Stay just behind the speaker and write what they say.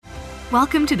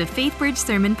Welcome to the FaithBridge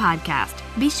Sermon Podcast.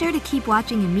 Be sure to keep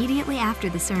watching immediately after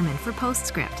the sermon for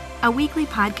Postscript, a weekly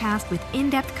podcast with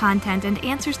in-depth content and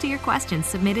answers to your questions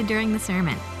submitted during the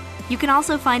sermon. You can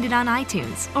also find it on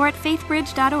iTunes or at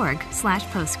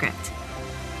faithbridge.org/postscript.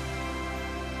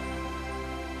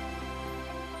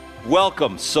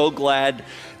 Welcome. So glad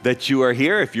that you are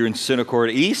here. If you're in Center Court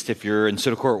East, if you're in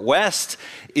Center Court West,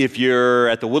 if you're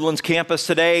at the Woodlands campus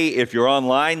today, if you're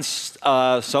online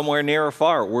somewhere near or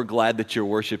far, we're glad that you're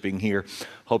worshiping here.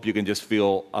 Hope you can just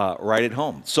feel right at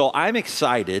home. So I'm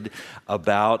excited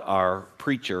about our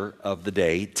preacher of the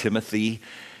day, Timothy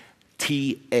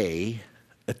T.A.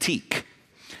 Ateek,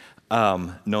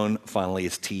 known finally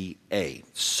as T.A.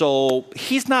 So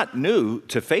he's not new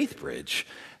to FaithBridge.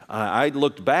 I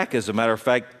looked back, as a matter of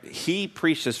fact, he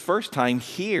preached his first time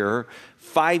here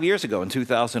 5 years ago in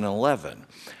 2011.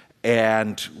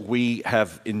 And we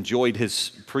have enjoyed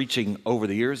his preaching over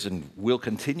the years and will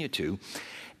continue to.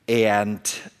 And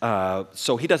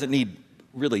so he doesn't need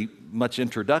really much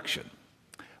introduction.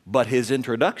 But his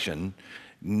introduction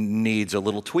needs a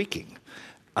little tweaking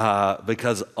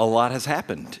because a lot has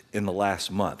happened in the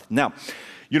last month. Now,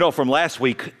 you know, from last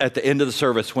week at the end of the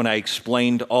service when I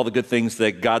explained all the good things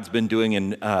that God's been doing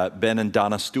in Ben and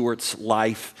Donna Stewart's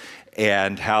life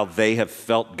and how they have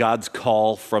felt God's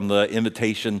call from the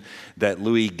invitation that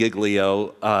Louis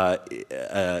Giglio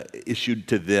issued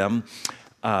to them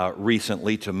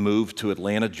recently to move to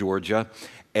Atlanta, Georgia,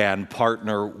 and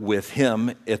partner with him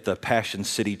at the Passion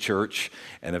City Church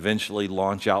and eventually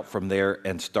launch out from there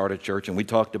and start a church. And we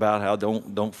talked about how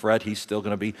don't fret, he's still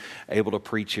going to be able to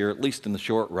preach here, at least in the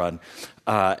short run,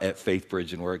 at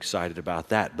FaithBridge, and we're excited about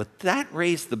that. But that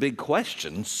raised the big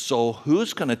question, so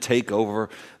who's going to take over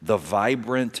the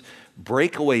vibrant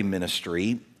breakaway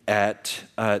ministry at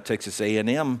Texas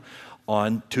A&M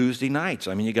on Tuesday nights?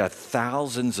 I mean, you got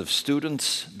thousands of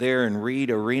students there in Reed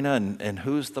Arena, and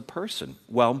who's the person?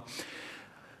 Well,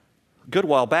 a good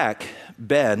while back,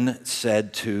 Ben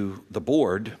said to the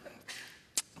board,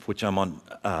 which I'm on,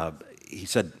 he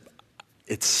said,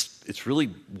 it's really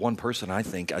one person, I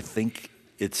think. I think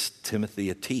it's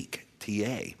Timothy Ateek,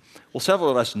 T.A. Well, several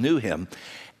of us knew him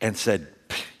and said,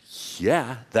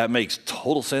 yeah, that makes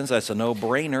total sense. That's a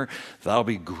no-brainer. That'll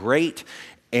be great.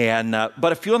 And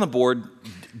but a few on the board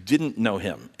didn't know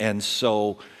him. And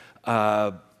so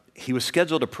he was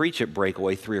scheduled to preach at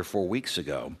Breakaway 3 or 4 weeks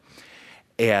ago.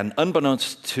 And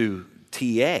unbeknownst to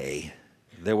TA,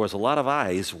 there was a lot of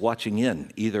eyes watching in,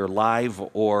 either live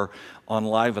or on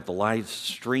live at the live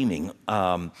streaming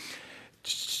from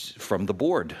the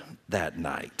board that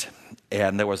night.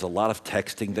 And there was a lot of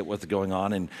texting that was going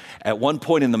on. And at one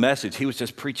point in the message, he was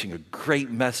just preaching a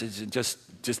great message and it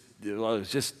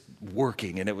was just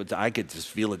working, and I could just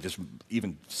feel it just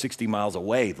even 60 miles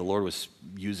away. The Lord was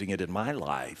using it in my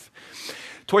life.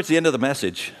 Towards the end of the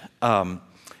message,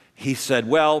 he said,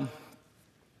 well,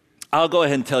 I'll go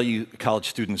ahead and tell you college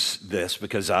students this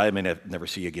because I may never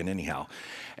see you again anyhow.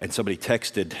 And somebody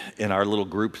texted in our little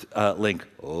group link,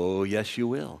 oh, yes, you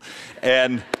will.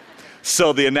 And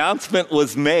so the announcement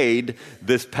was made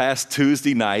this past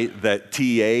Tuesday night that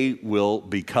TA will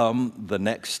become the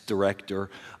next director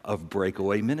of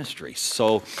Breakaway Ministry.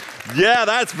 So, yeah,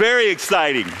 that's very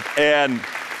exciting. And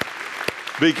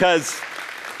because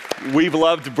we've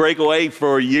loved Breakaway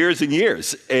for years and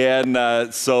years.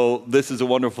 And so this is a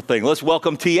wonderful thing. Let's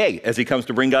welcome TA as he comes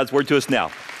to bring God's word to us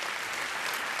now.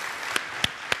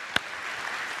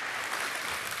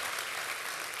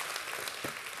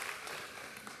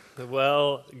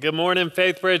 Well, good morning,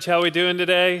 FaithBridge. How are we doing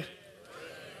today?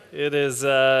 It is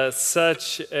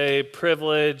such a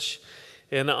privilege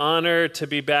and honor to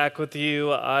be back with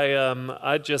you.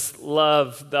 I just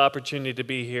love the opportunity to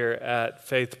be here at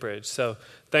FaithBridge. So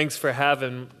thanks for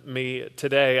having me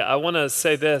today. I want to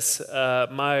say this.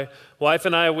 My wife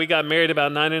and I, we got married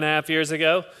about 9.5 years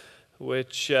ago,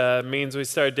 which means we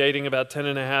started dating about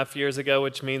 10.5 years ago,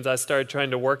 which means I started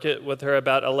trying to work it with her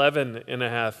about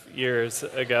 11.5 years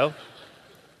ago.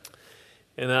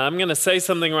 And I'm going to say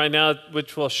something right now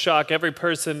which will shock every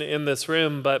person in this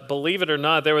room, but believe it or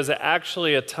not, there was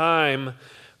actually a time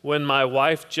when my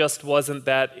wife just wasn't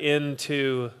that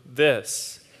into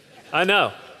this. I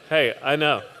know. Hey, I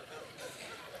know.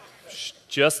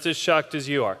 Just as shocked as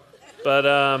you are. But,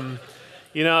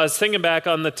 you know, I was thinking back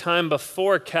on the time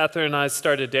before Catherine and I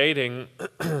started dating,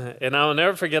 and I'll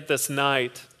never forget this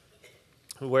night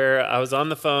where I was on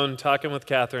the phone talking with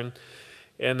Catherine,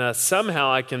 and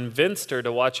somehow I convinced her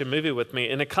to watch a movie with me,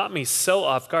 and it caught me so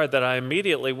off guard that I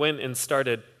immediately went and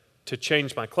started to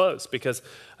change my clothes because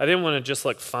I didn't want to just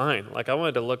look fine. Like, I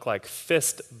wanted to look like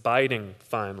fist-biting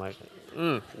fine, like,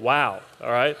 wow,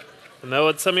 all right? I know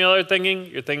what some of y'all are thinking.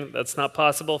 You're thinking that's not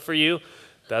possible for you.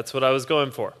 That's what I was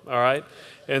going for, all right?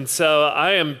 And so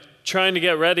I am trying to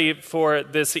get ready for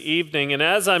this evening, and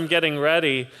as I'm getting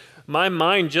ready, my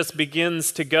mind just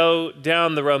begins to go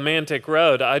down the romantic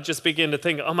road. I just begin to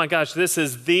think, oh my gosh, this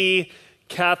is the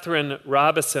Catherine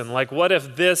Robison. Like, what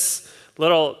if this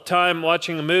little time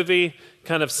watching a movie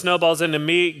kind of snowballs into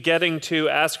me getting to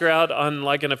ask her out on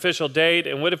like an official date?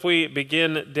 And what if we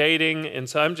begin dating? And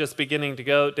so I'm just beginning to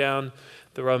go down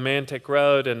the romantic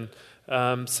road. And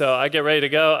so I get ready to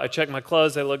go. I check my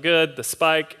clothes. They look good. The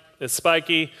spike is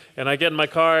spiky. And I get in my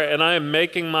car, and I am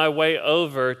making my way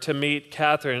over to meet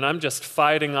Catherine. And I'm just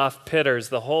fighting off pitters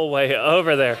the whole way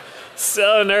over there.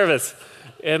 So nervous.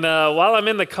 And while I'm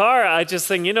in the car, I just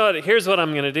think, you know what? Here's what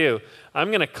I'm going to do. I'm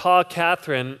going to call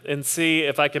Catherine and see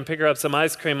if I can pick her up some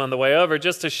ice cream on the way over,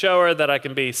 just to show her that I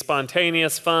can be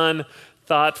spontaneous, fun,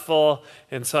 thoughtful.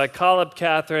 And so I call up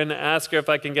Catherine, ask her if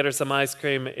I can get her some ice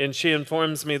cream, and she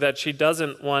informs me that she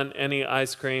doesn't want any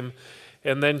ice cream.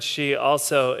 And then she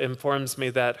also informs me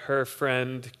that her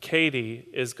friend Katie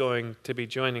is going to be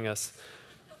joining us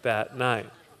that night.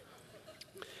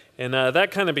 And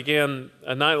that kind of began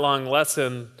a night-long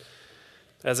lesson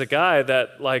as a guy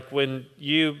that, like, when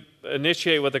you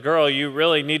initiate with a girl, you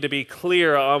really need to be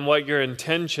clear on what your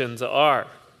intentions are.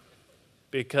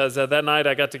 Because that night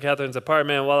I got to Catherine's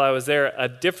apartment, and while I was there, a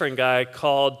different guy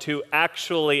called to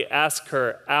actually ask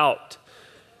her out.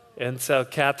 And so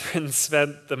Catherine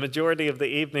spent the majority of the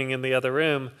evening in the other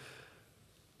room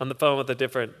on the phone with a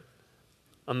different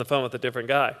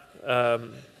guy.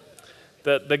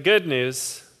 The good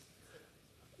news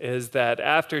is that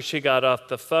after she got off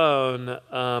the phone,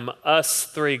 us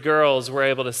three girls were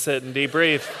able to sit and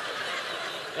debrief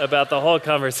about the whole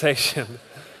conversation.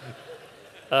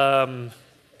 But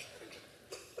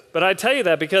I tell you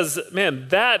that because, man,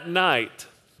 that night,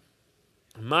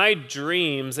 my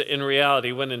dreams in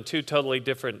reality went in two totally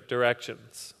different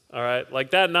directions, all right?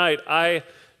 Like that night, I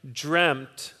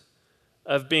dreamt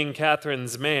of being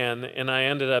Catherine's man, and I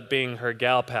ended up being her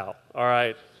gal pal, all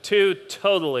right? Two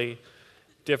totally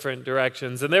different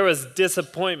directions. And there was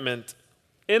disappointment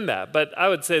in that, but I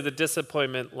would say the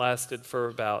disappointment lasted for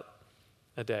about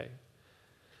a day.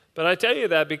 But I tell you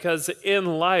that because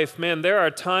in life, man, there are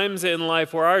times in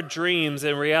life where our dreams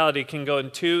and reality can go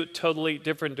in two totally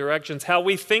different directions. How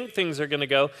we think things are going to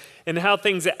go and how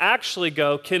things actually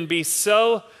go can be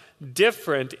so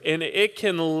different, and it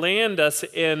can land us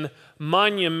in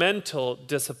monumental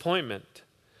disappointment.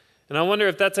 And I wonder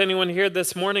if that's anyone here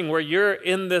this morning where you're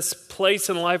in this place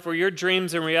in life where your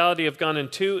dreams and reality have gone in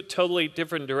two totally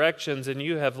different directions, and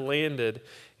you have landed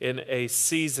in a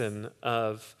season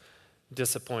of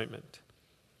disappointment.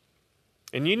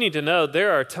 And you need to know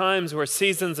there are times where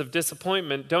seasons of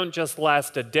disappointment don't just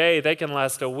last a day, they can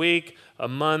last a week, a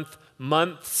month,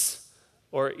 months,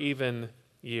 or even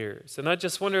years. And I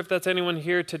just wonder if that's anyone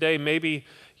here today. Maybe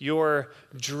your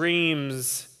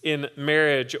dreams in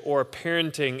marriage or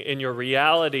parenting, in your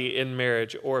reality in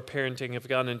marriage or parenting, have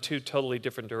gone in two totally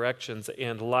different directions,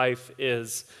 and life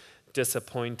is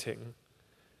disappointing.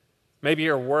 Maybe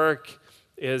your work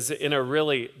is in a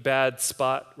really bad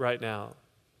spot right now.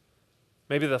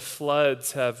 Maybe the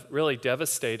floods have really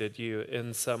devastated you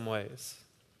in some ways.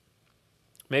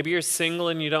 Maybe you're single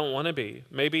and you don't want to be.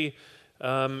 Maybe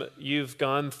you've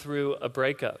gone through a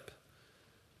breakup.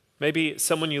 Maybe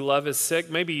someone you love is sick.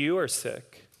 Maybe you are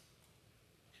sick.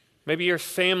 Maybe your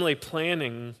family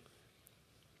planning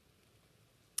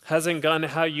hasn't gone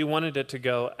how you wanted it to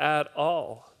go at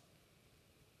all.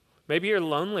 Maybe you're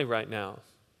lonely right now.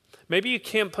 Maybe you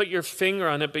can't put your finger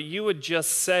on it, but you would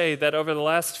just say that over the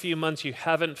last few months you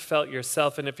haven't felt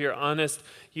yourself. And if you're honest,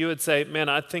 you would say, man,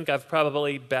 I think I've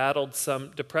probably battled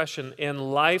some depression,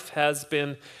 and life has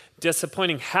been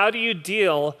disappointing. How do you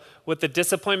deal with the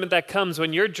disappointment that comes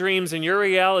when your dreams and your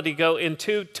reality go in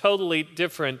two totally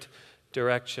different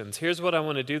directions? Here's what I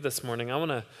want to do this morning. I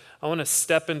want to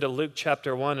step into Luke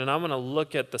chapter 1, and I want to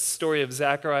look at the story of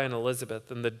Zachariah and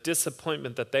Elizabeth and the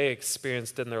disappointment that they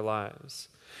experienced in their lives.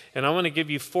 And I want to give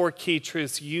you 4 key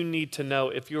truths you need to know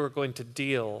if you are going to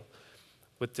deal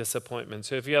with disappointment.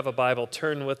 So if you have a Bible,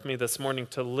 turn with me this morning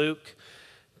to Luke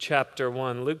chapter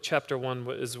 1. Luke chapter 1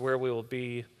 is where we will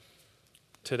be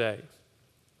today.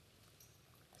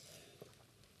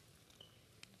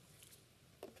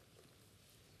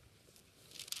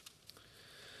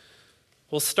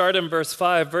 We'll start in verse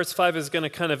 5. Verse 5 is going to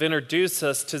kind of introduce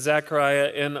us to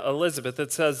Zechariah and Elizabeth.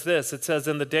 It says this. It says,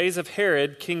 in the days of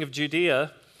Herod, king of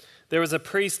Judea, there was a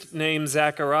priest named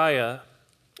Zechariah,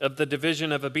 of the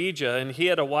division of Abijah, and he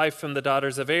had a wife from the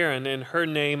daughters of Aaron, and her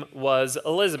name was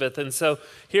Elizabeth. And so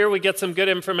here we get some good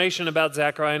information about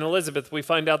Zechariah and Elizabeth. We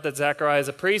find out that Zechariah is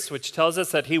a priest, which tells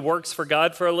us that he works for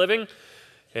God for a living.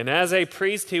 And as a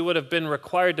priest, he would have been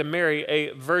required to marry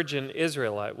a virgin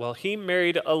Israelite. Well, he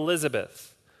married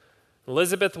Elizabeth.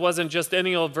 Elizabeth wasn't just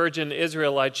any old virgin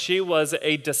Israelite. She was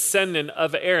a descendant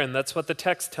of Aaron. That's what the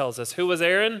text tells us. Who was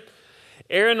Aaron?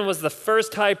 Aaron was the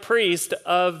first high priest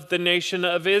of the nation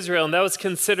of Israel, and that was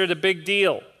considered a big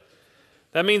deal.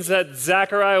 That means that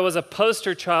Zechariah was a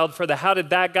poster child for the how did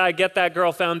that guy get that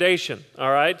girl foundation,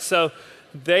 all right? So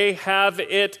they have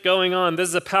it going on. This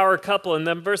is a power couple, and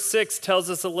then verse 6 tells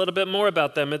us a little bit more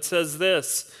about them. It says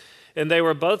this, "And they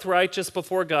were both righteous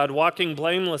before God, walking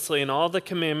blamelessly in all the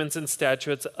commandments and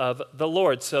statutes of the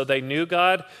Lord." So they knew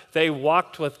God, they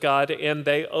walked with God, and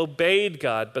they obeyed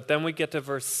God. But then we get to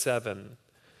verse 7.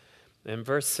 And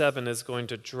verse 7 is going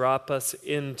to drop us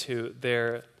into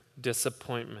their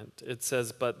disappointment. It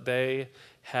says, "But they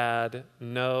had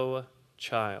no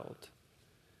child,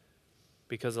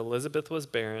 because Elizabeth was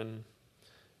barren,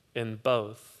 and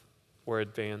both were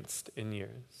advanced in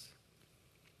years."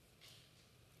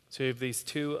 So you have these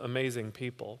two amazing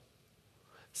people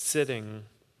sitting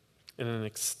in an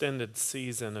extended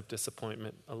season of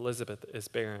disappointment. Elizabeth is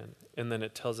barren. And then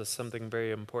it tells us something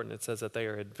very important. It says that they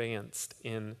are advanced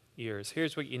in years.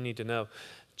 Here's what you need to know.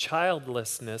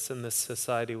 Childlessness in this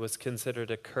society was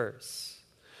considered a curse.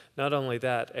 Not only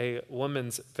that, a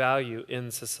woman's value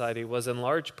in society was in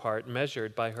large part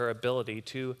measured by her ability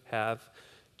to have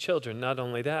children. Not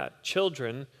only that,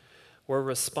 children were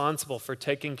responsible for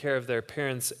taking care of their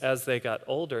parents as they got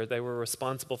older. They were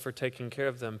responsible for taking care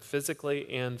of them physically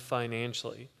and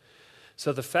financially.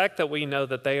 So the fact that we know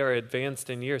that they are advanced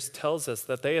in years tells us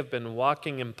that they have been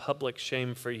walking in public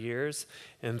shame for years,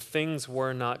 and things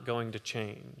were not going to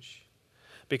change.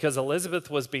 Because Elizabeth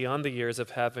was beyond the years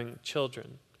of having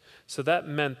children. So that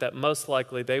meant that most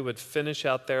likely they would finish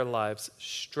out their lives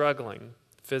struggling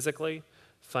physically,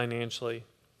 financially,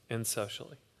 and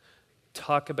socially.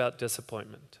 Talk about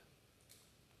disappointment.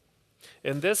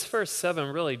 And this verse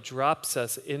 7 really drops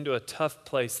us into a tough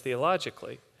place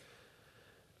theologically.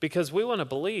 Because we want to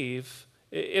believe,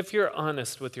 if you're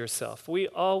honest with yourself, we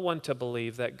all want to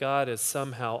believe that God is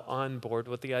somehow on board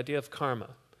with the idea of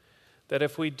karma. That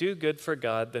if we do good for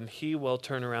God, then he will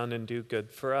turn around and do good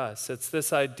for us. It's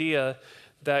this idea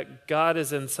that God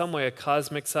is in some way a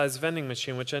cosmic-sized vending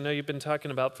machine, which I know you've been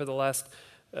talking about for the last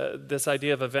this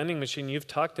idea of a vending machine. You've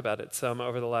talked about it some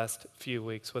over the last few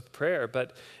weeks with prayer,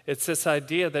 but it's this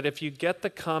idea that if you get the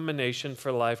combination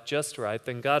for life just right,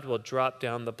 then God will drop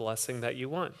down the blessing that you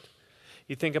want.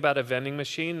 You think about a vending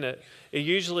machine, it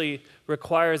usually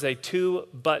requires a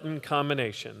 2-button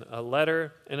combination, a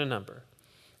letter and a number.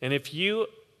 And if you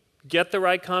get the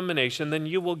right combination, then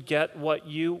you will get what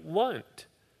you want.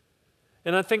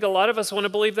 And I think a lot of us want to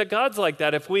believe that God's like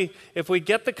that. If we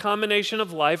get the combination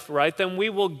of life right, then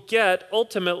we will get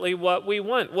ultimately what we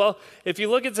want. Well, if you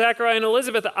look at Zechariah and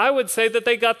Elizabeth, I would say that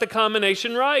they got the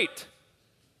combination right.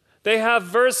 They have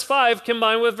verse 5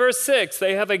 combined with verse 6.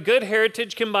 They have a good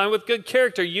heritage combined with good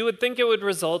character. You would think it would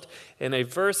result in a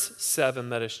verse 7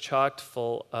 that is chocked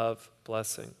full of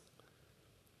blessing.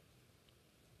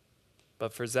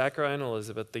 But for Zechariah and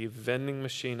Elizabeth, the vending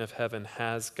machine of heaven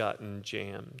has gotten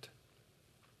jammed.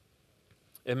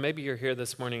 And maybe you're here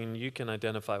this morning and you can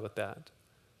identify with that.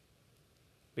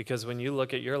 Because when you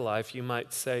look at your life, you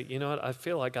might say, you know what, I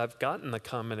feel like I've gotten the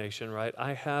combination right.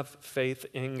 I have faith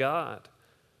in God.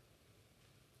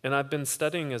 And I've been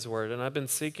studying his word, and I've been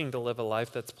seeking to live a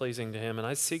life that's pleasing to him, and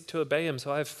I seek to obey him,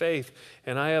 so I have faith,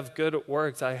 and I have good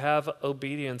works, I have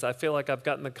obedience. I feel like I've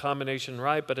gotten the combination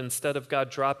right, but instead of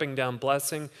God dropping down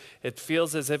blessing, it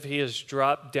feels as if he has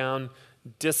dropped down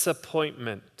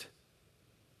disappointment.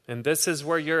 And this is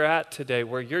where you're at today,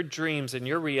 where your dreams and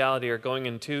your reality are going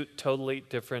in two totally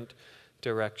different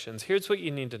directions. Here's what you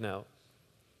need to know.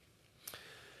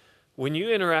 When you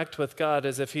interact with God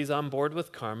as if he's on board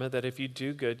with karma, that if you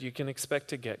do good, you can expect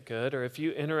to get good, or if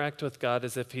you interact with God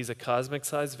as if he's a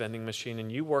cosmic-sized vending machine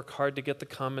and you work hard to get the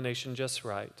combination just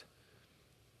right,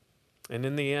 and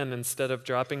in the end, instead of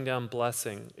dropping down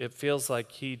blessing, it feels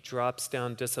like he drops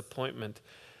down disappointment.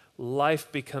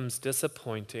 Life becomes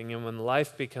disappointing, and when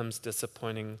life becomes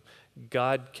disappointing,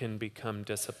 God can become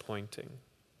disappointing.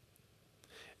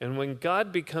 And when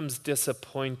God becomes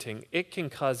disappointing, it can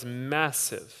cause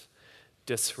massive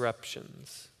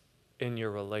disruptions in your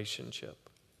relationship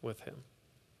with him.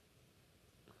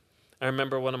 I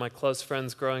remember one of my close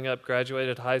friends growing up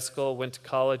graduated high school, went to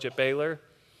college at Baylor,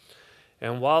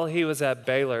 and while he was at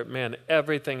Baylor, man,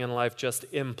 everything in life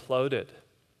just imploded.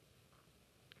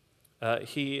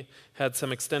 He had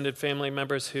some extended family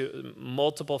members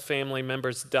multiple family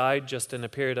members died just in a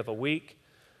period of a week.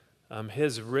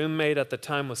 His roommate at the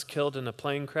time was killed in a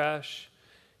plane crash.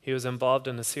 He was involved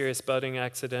in a serious boating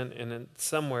accident, and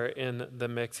somewhere in the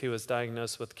mix, he was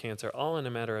diagnosed with cancer, all in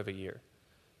a matter of a year.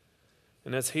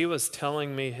 And as he was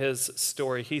telling me his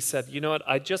story, he said, you know what,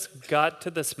 I just got to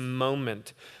this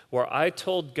moment where I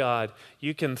told God,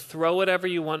 you can throw whatever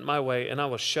you want my way, and I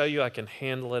will show you I can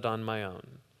handle it on my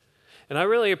own. And I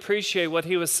really appreciate what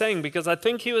he was saying, because I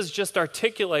think he was just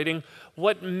articulating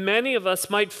what many of us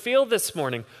might feel this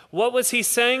morning. What was he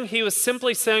saying? He was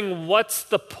simply saying, what's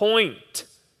the point?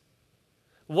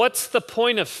 What's the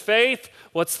point of faith?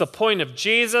 What's the point of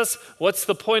Jesus? What's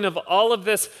the point of all of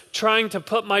this trying to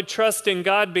put my trust in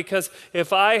God? Because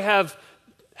if I have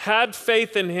had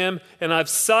faith in him and I've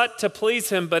sought to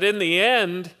please him, but in the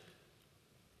end,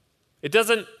 it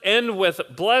doesn't end with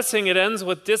blessing, it ends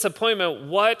with disappointment.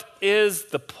 What is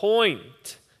the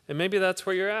point? And maybe that's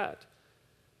where you're at.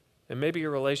 And maybe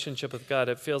your relationship with God,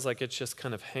 it feels like it's just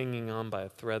kind of hanging on by a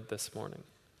thread this morning.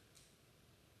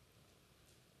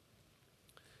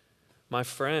 My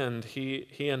friend, he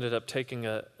ended up taking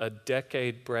a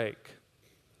decade break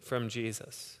from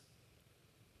Jesus.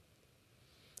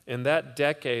 And that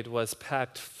decade was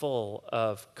packed full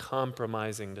of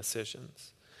compromising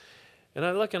decisions. And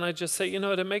I look and I just say, you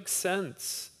know what, it makes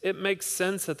sense. It makes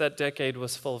sense that that decade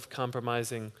was full of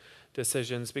compromising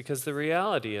decisions, because the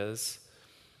reality is,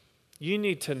 you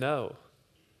need to know,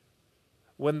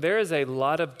 when there is a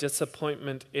lot of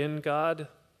disappointment in God,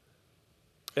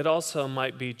 it also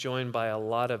might be joined by a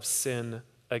lot of sin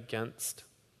against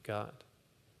God.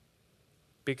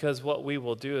 Because what we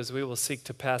will do is we will seek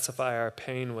to pacify our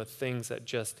pain with things that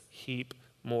just heap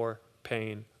more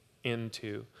pain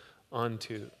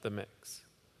onto the mix.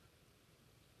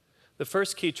 The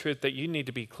first key truth that you need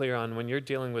to be clear on when you're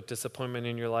dealing with disappointment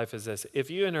in your life is this. If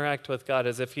you interact with God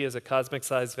as if he is a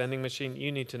cosmic-sized vending machine,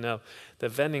 you need to know the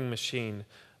vending machine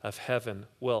of heaven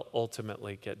will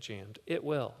ultimately get jammed. It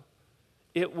will.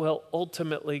 It will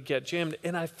ultimately get jammed.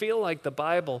 And I feel like the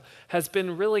Bible has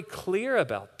been really clear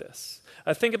about this.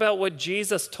 I think about what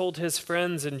Jesus told his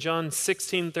friends in John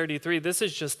 16:33. This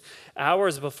is just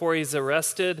hours before he's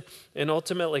arrested and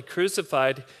ultimately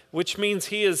crucified, which means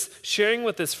he is sharing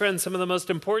with his friends some of the most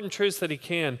important truths that he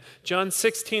can. John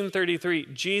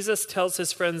 16:33, Jesus tells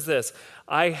his friends this,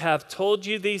 I have told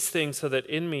you these things so that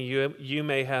in me you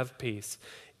may have peace.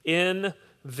 In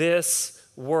this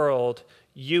world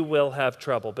you will have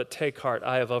trouble, but take heart,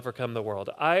 I have overcome the world.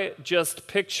 I just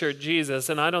pictured Jesus,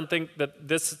 and I don't think that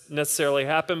this necessarily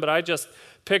happened, but I just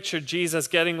pictured Jesus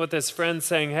getting with his friends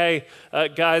saying, hey,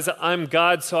 guys, I'm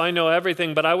God, so I know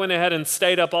everything, but I went ahead and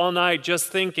stayed up all night just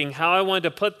thinking how I wanted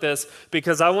to put this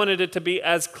because I wanted it to be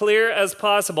as clear as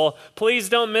possible. Please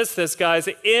don't miss this, guys.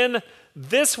 In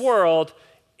this world,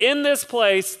 in this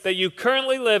place that you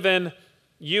currently live in,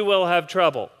 you will have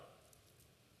trouble.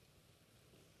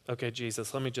 Okay,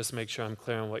 Jesus, let me just make sure I'm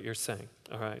clear on what you're saying.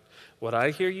 All right. What I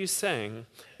hear you saying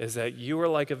is that you are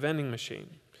like a vending machine.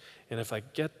 And if I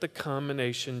get the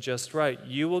combination just right,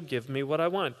 you will give me what I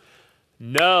want.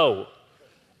 No.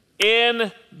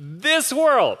 In this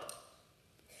world,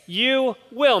 you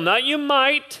will, not you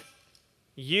might,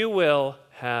 you will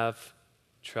have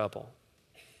trouble.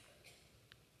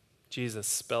 Jesus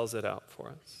spells it out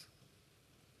for us.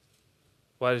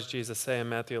 Why does Jesus say in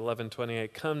Matthew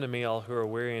 11:28, come to me all who are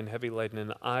weary and heavy laden,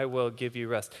 and I will give you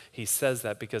rest? He says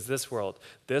that because this world,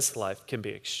 this life can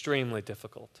be extremely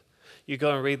difficult. You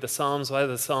go and read the Psalms. Why do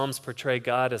the Psalms portray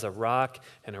God as a rock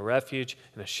and a refuge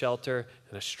and a shelter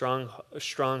and a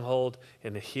stronghold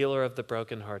and a healer of the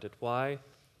brokenhearted? Why?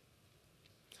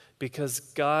 Because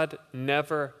God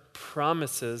never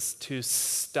promises to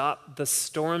stop the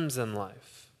storms in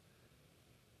life,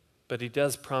 but he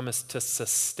does promise to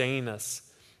sustain us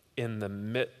in the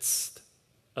midst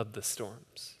of the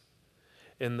storms.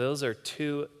 And those are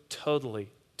two totally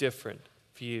different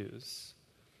views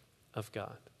of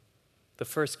God. The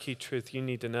first key truth you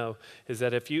need to know is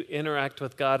that if you interact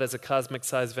with God as a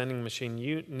cosmic-sized vending machine,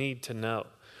 you need to know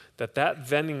that that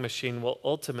vending machine will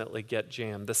ultimately get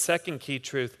jammed. The second key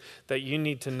truth that you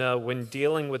need to know when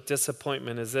dealing with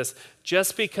disappointment is this.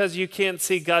 Just because you can't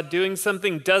see God doing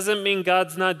something doesn't mean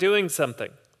God's not doing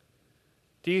something.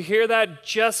 Do you hear that?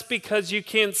 Just because you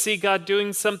can't see God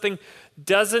doing something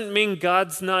doesn't mean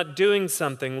God's not doing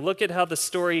something. Look at how the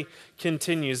story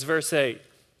continues. Verse 8.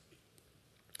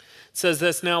 It says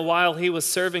this, "Now while he was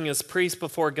serving as priest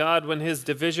before God, when his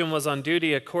division was on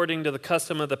duty according to the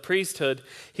custom of the priesthood,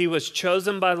 he was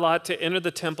chosen by lot to enter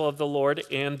the temple of the Lord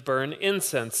and burn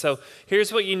incense." So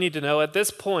here's what you need to know. At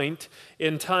this point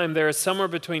in time, there is somewhere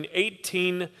between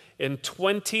 18,000 and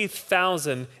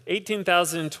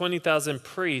 20,000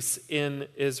 priests in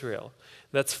Israel.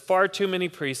 That's far too many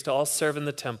priests to all serve in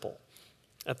the temple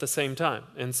at the same time.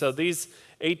 And so these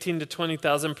 18,000 to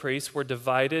 20,000 priests were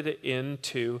divided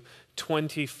into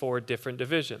 24 different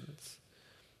divisions.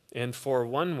 And for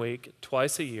 1 week,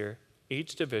 twice a year,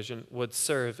 each division would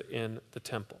serve in the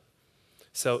temple.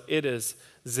 So it is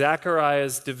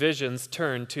Zechariah's division's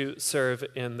turn to serve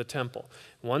in the temple.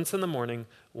 Once in the morning,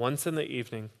 once in the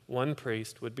evening, one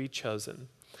priest would be chosen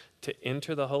to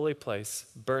enter the holy place,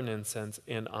 burn incense,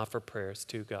 and offer prayers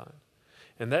to God.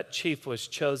 And that chief was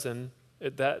chosen,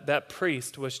 that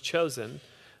priest was chosen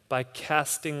by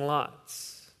casting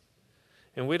lots.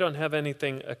 And we don't have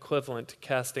anything equivalent to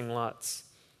casting lots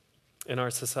in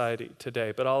our society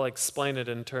today, but I'll explain it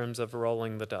in terms of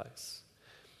rolling the dice.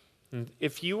 And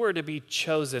if you were to be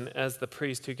chosen as the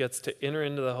priest who gets to enter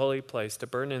into the holy place to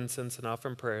burn incense and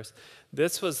offer prayers,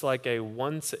 this was like a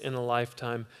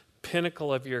once-in-a-lifetime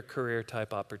pinnacle of your career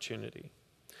type opportunity.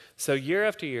 So year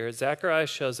after year, Zechariah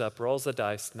shows up, rolls the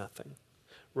dice, nothing.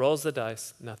 Rolls the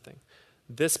dice, nothing.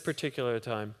 This particular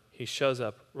time, he shows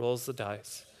up, rolls the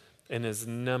dice, and his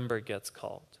number gets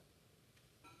called.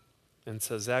 And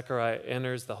so Zechariah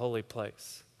enters the holy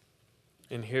place.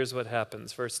 And here's what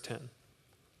happens, verse 10.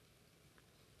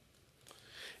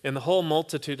 "And the whole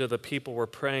multitude of the people were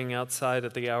praying outside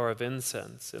at the hour of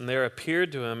incense. And there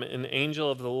appeared to him an angel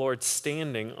of the Lord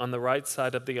standing on the right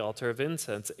side of the altar of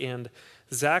incense. And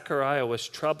Zechariah was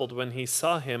troubled when he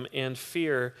saw him, and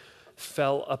fear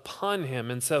fell upon him."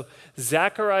 And so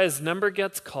Zechariah's number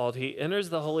gets called. He enters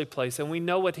the holy place, and we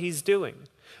know what he's doing.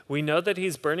 We know that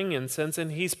he's burning incense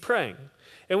and he's praying.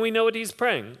 And we know what he's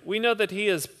praying. We know that he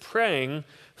is praying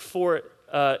for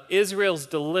Israel's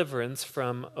deliverance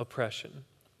from oppression.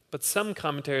 But some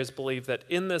commentators believe that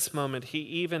in this moment he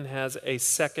even has a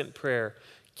second prayer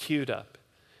queued up,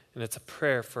 and it's a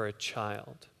prayer for a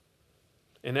child.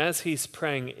 And as he's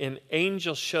praying, an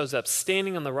angel shows up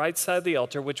standing on the right side of the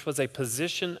altar, which was a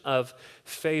position of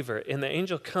favor. And the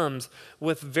angel comes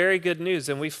with very good news,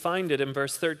 and we find it in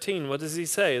verse 13. What does he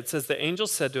say? It says, "The angel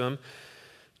said to him,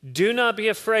 'Do not be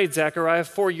afraid, Zechariah,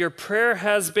 for your prayer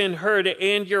has been heard,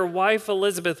 and your wife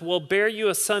Elizabeth will bear you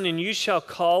a son, and you shall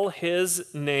call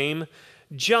his name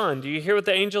John.'" Do you hear what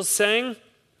the angel's saying?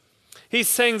 He's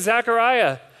saying,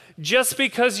 Zechariah, just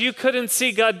because you couldn't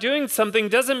see God doing something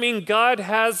doesn't mean God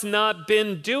has not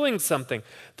been doing something.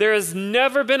 There has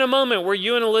never been a moment where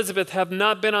you and Elizabeth have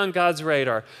not been on God's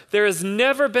radar. There has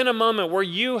never been a moment where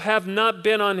you have not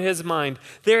been on his mind.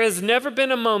 There has never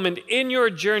been a moment in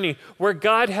your journey where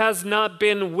God has not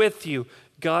been with you.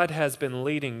 God has been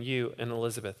leading you and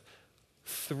Elizabeth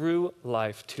through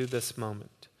life to this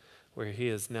moment where he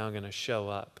is now going to show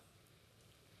up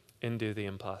and do the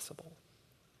impossible.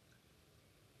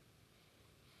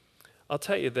 I'll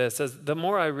tell you this, as the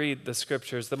more I read the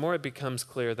scriptures, the more it becomes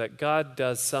clear that God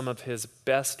does some of his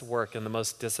best work in the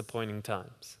most disappointing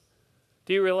times.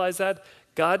 Do you realize that?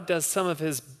 God does some of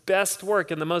his best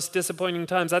work in the most disappointing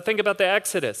times. I think about the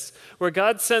Exodus, where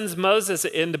God sends Moses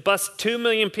in to bust 2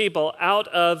 million people out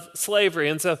of slavery.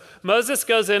 And so Moses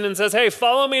goes in and says, "Hey,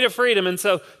 follow me to freedom." And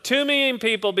so 2 million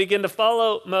people begin to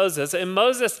follow Moses, and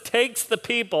Moses takes the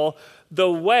people the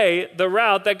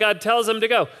route that God tells them to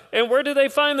go. And where do they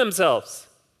find themselves?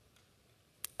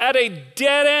 At a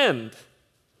dead end.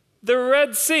 The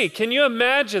Red Sea. Can you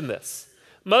imagine this?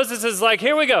 Moses is like,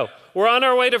 "Here we go. We're on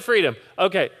our way to freedom."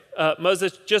 Okay,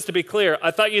 Moses, just to be clear,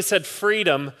 I thought you said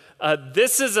freedom.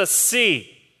 This is a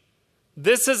sea.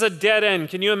 This is a dead end.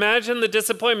 Can you imagine the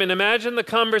disappointment? Imagine the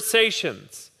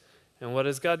conversations. And what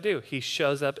does God do? He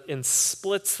shows up and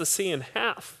splits the sea in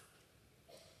half.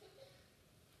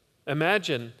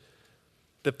 Imagine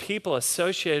the people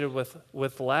associated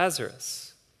with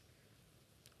Lazarus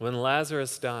when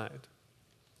Lazarus died.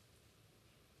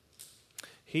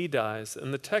 He dies,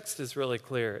 and the text is really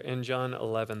clear in John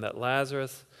 11 that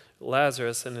Lazarus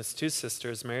and his 2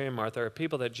 sisters, Mary and Martha, are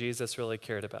people that Jesus really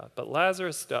cared about. But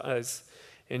Lazarus dies,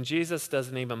 and Jesus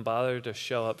doesn't even bother to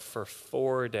show up for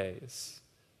 4 days.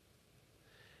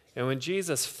 And when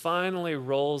Jesus finally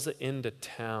rolls into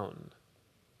town,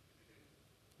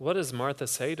 what does Martha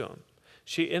say to him?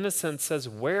 She, in a sense, says,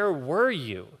 "Where were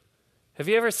you?" Have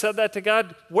you ever said that to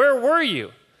God? Where were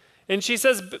you? And she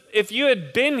says, if you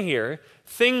had been here,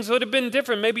 things would have been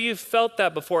different. Maybe you've felt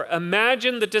that before.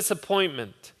 Imagine the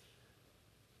disappointment.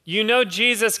 You know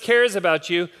Jesus cares about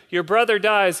you. Your brother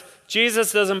dies.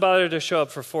 Jesus doesn't bother to show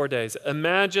up for 4 days.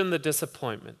 Imagine the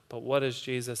disappointment. But what does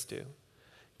Jesus do?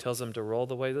 He tells him to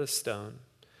roll away the stone.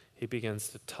 He begins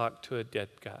to talk to a dead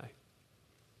guy.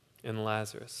 And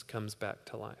Lazarus comes back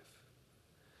to life.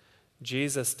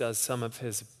 Jesus does some of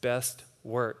his best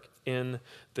work in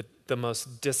the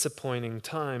most disappointing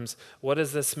times. What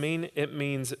does this mean? It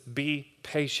means be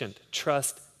patient.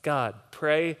 Trust God.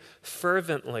 Pray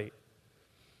fervently.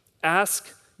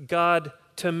 Ask God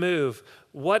to move.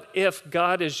 What if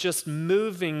God is just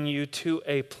moving you to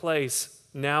a place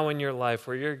now in your life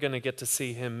where you're going to get to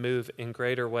see him move in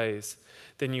greater ways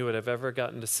than you would have ever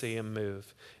gotten to see him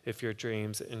move if your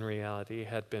dreams in reality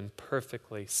had been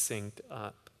perfectly synced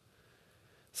up?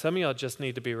 Some of y'all just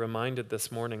need to be reminded this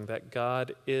morning that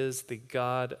God is the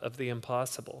God of the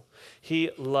impossible. He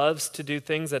loves to do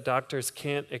things that doctors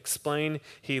can't explain.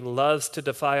 He loves to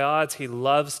defy odds. He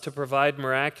loves to provide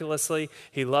miraculously.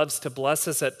 He loves to bless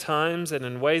us at times and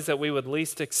in ways that we would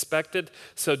least expect it.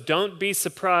 So don't be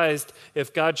surprised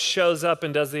if God shows up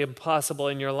and does the impossible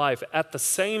in your life. At the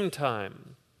same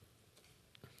time,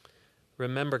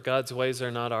 remember, God's ways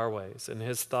are not our ways, and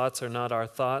his thoughts are not our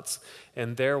thoughts,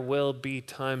 and there will be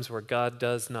times where God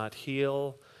does not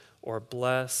heal or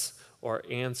bless or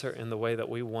answer in the way that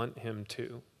we want him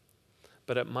to.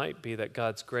 But it might be that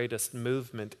God's greatest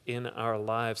movement in our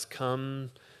lives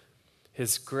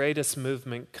his greatest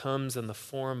movement comes in the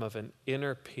form of an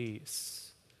inner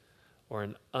peace or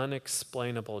an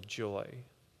unexplainable joy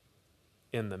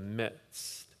in the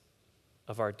midst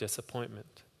of our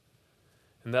disappointment.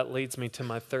 And that leads me to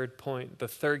my third point. The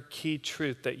third key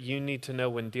truth that you need to know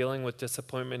when dealing with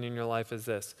disappointment in your life is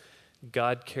this: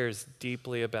 God cares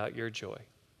deeply about your joy.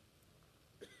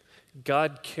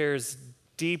 God cares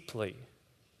deeply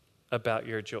about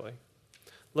your joy.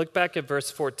 Look back at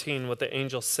verse 14, what the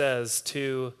angel says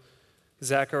to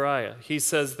Zechariah. He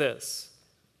says this: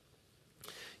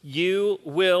 you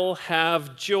will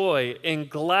have joy and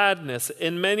gladness,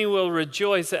 and many will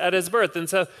rejoice at his birth. And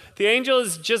so the angel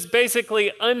is just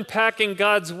basically unpacking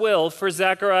God's will for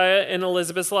Zechariah and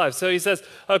Elizabeth's life. So he says,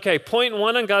 okay, point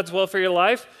one on God's will for your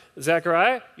life: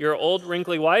 Zechariah, your old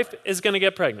wrinkly wife, is going to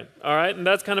get pregnant. All right, and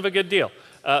that's kind of a good deal.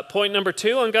 Point number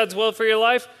two on God's will for your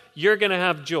life: you're going to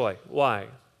have joy. Why?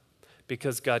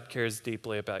 Because God cares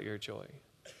deeply about your joy.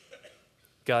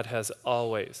 God has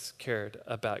always cared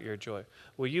about your joy.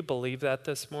 Will you believe that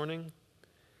this morning?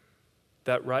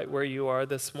 That right where you are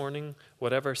this morning,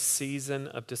 whatever season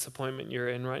of disappointment you're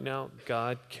in right now,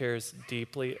 God cares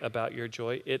deeply about your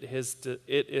joy. It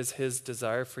is his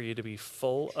desire for you to be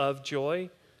full of joy.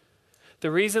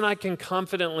 The reason I can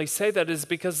confidently say that is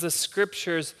because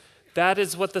that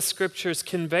is what the scriptures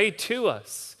convey to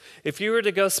us. If you were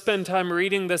to go spend time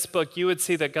reading this book, you would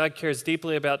see that God cares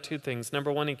deeply about two things.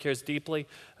 Number one, he cares deeply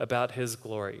about his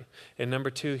glory. And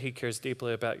number two, he cares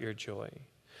deeply about your joy.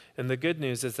 And the good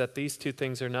news is that these two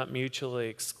things are not mutually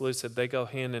exclusive. They go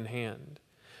hand in hand.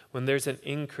 When there's an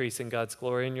increase in God's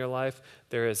glory in your life,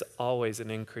 there is always an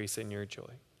increase in your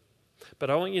joy. But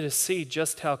I want you to see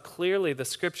just how clearly the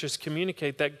scriptures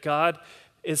communicate that God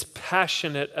is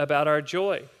passionate about our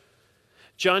joy.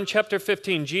 John chapter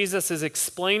 15, Jesus is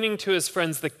explaining to his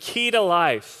friends the key to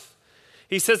life.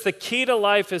 He says the key to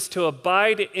life is to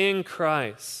abide in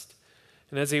Christ.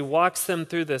 And as he walks them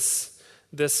through these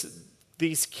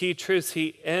key truths,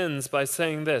 he ends by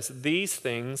saying this: these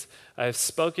things I have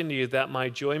spoken to you, that my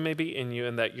joy may be in you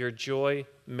and that your joy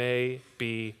may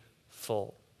be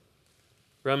full.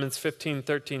 Romans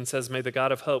 15:13 says, may the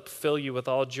God of hope fill you with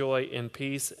all joy and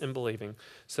peace in believing,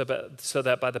 so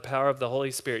that by the power of the Holy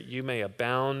Spirit you may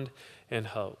abound in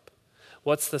hope.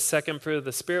 What's the second fruit of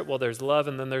the Spirit? Well, there's love,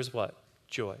 and then there's what?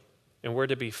 Joy. And we're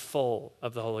to be full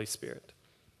of the Holy Spirit.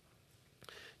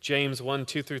 James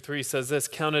 1:2-3 says this: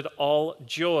 count it all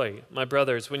joy, my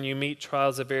brothers, when you meet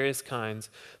trials of various kinds,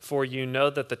 for you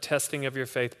know that the testing of your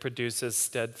faith produces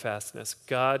steadfastness.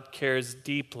 God cares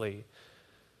deeply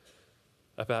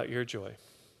about your joy.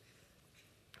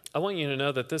 I want you to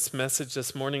know that this message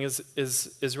this morning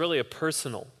is really a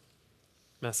personal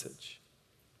message.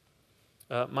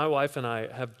 My wife and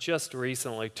I have just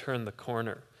recently turned the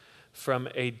corner from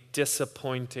a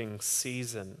disappointing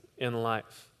season in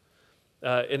life.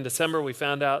 In December, we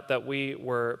found out that we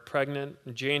were pregnant.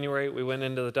 In January, we went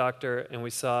into the doctor and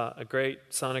we saw a great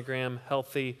sonogram,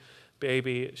 healthy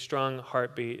baby, strong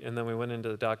heartbeat, and then we went into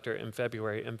the doctor in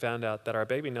February and found out that our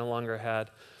baby no longer had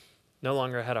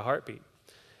a heartbeat.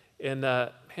 And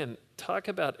man, talk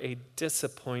about a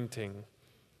disappointing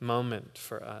moment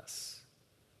for us.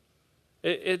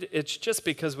 It's just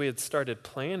because we had started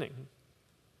planning.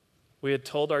 We had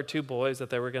told our two boys that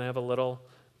they were going to have a little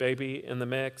baby in the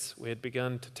mix. We had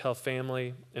begun to tell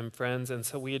family and friends, and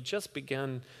so we had just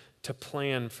begun to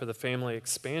plan for the family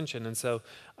expansion. And so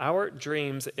our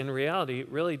dreams in reality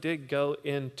really did go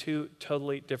in two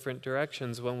totally different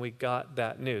directions when we got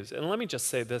that news. And let me just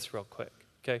say this real quick,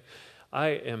 okay? I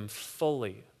am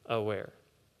fully aware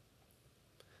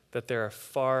that there are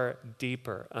far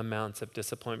deeper amounts of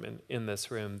disappointment in this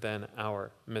room than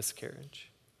our miscarriage.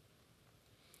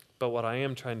 But what I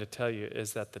am trying to tell you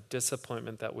is that the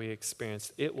disappointment that we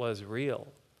experienced, it was real.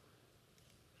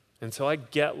 And so I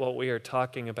get what we are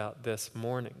talking about this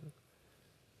morning.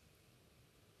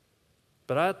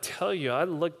 But I'll tell you, I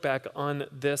look back on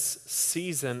this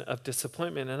season of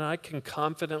disappointment, and I can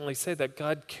confidently say that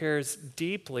God cares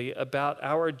deeply about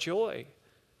our joy.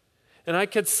 And I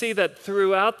could see that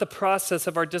throughout the process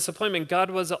of our disappointment, God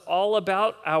was all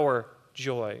about our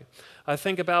joy. I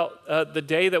think about the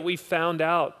day that we found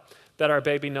out that our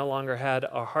baby no longer had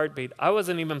a heartbeat. I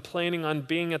wasn't even planning on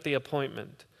being at the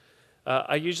appointment.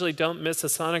 I usually don't miss a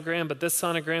sonogram, but this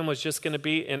sonogram was just going to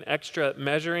be an extra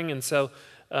measuring, and so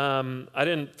I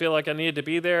didn't feel like I needed to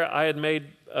be there. I had made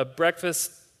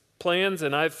breakfast plans,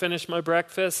 and I finished my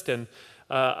breakfast, and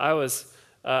I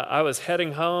was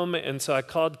heading home, and so I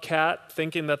called Kat,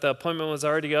 thinking that the appointment was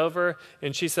already over,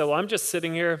 and she said, "Well, I'm just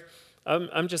sitting here.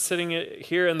 I'm just sitting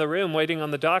here in the room waiting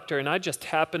on the doctor, and I just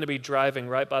happened to be driving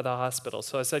right by the hospital."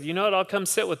 So I said, "You know what? I'll come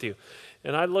sit with you."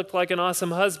 And I looked like an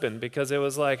awesome husband because it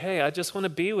was like, "Hey, I just want to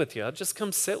be with you. I'll just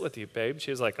come sit with you, babe."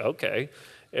 She was like, "Okay."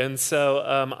 And so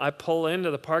I pull into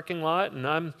the parking lot,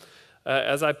 and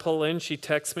as I pull in, she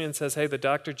texts me and says, "Hey, the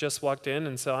doctor just walked in."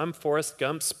 And so I'm Forrest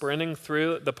Gump sprinting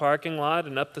through the parking lot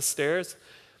and up the stairs.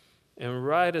 And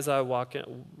right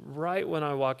when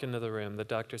I walk into the room, the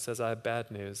doctor says, "I have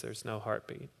bad news. There's no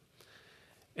heartbeat."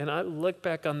 And I look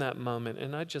back on that moment,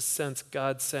 and I just sense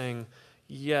God saying,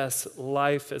 yes,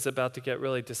 life is about to get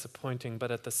really disappointing,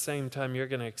 but at the same time, you're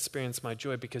going to experience my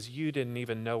joy because you didn't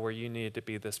even know where you needed to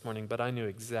be this morning, but I knew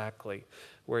exactly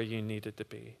where you needed to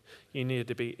be. You needed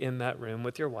to be in that room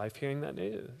with your wife hearing that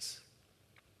news.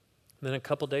 Then a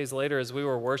couple days later, as we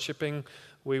were worshiping,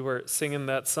 we were singing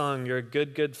that song, "You're a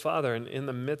Good, Good Father." And in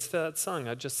the midst of that song,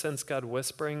 I just sensed God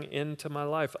whispering into my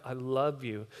life, "I love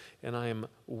you and I am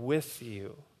with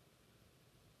you."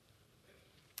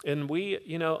 And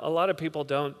a lot of people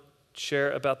don't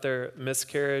share about their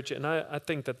miscarriage, and I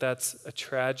think that that's a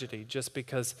tragedy just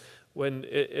because when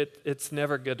it's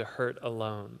never good to hurt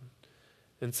alone.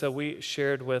 And so we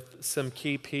shared with some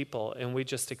key people, and we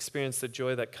just experienced the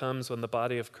joy that comes when the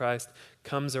body of Christ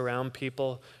comes around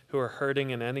people who are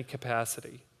hurting in any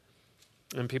capacity.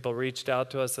 And people reached out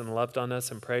to us and loved on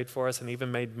us and prayed for us and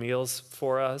even made meals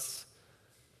for us.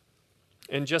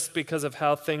 And just because of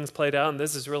how things played out, and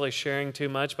this is really sharing too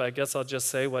much, but I guess I'll just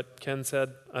say what Ken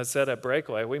said, I said at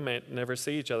Breakaway. We may never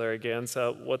see each other again,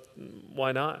 so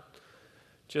why not?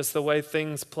 Just the way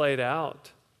things played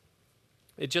out.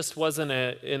 It just wasn't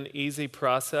an easy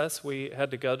process. We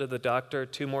had to go to the doctor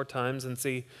 2 more times and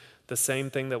see the same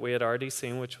thing that we had already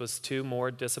seen, which was 2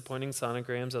 more disappointing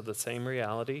sonograms of the same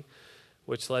reality,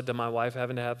 which led to my wife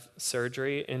having to have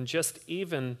surgery. And just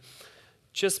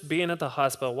being at the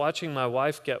hospital, watching my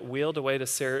wife get wheeled away to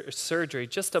surgery,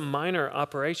 just a minor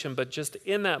operation, but just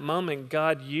in that moment,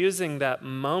 God using that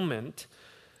moment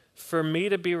for me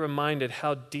to be reminded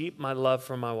how deep my love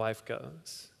for my wife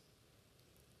goes.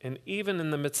 And even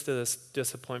in the midst of this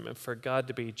disappointment, for God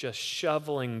to be just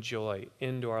shoveling joy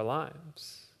into our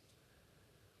lives.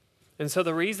 And so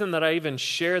the reason that I even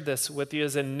share this with you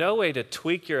is in no way to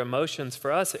tweak your emotions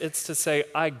for us. It's to say,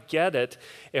 I get it,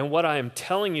 and what I am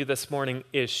telling you this morning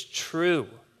is true.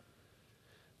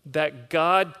 That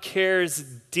God cares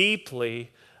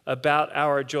deeply about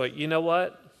our joy. You know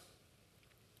what?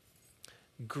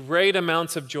 Great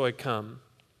amounts of joy come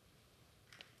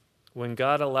when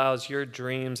God allows your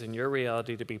dreams and your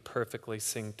reality to be perfectly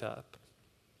synced up.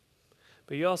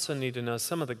 But you also need to know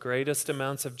some of the greatest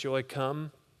amounts of joy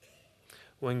come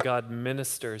when God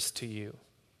ministers to you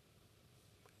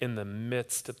in the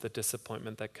midst of the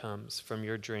disappointment that comes from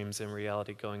your dreams and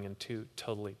reality going in 2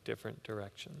 totally different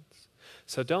directions.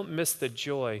 So don't miss the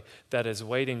joy that is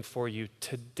waiting for you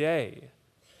today.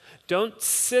 Don't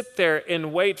sit there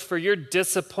and wait for your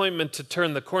disappointment to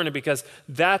turn the corner because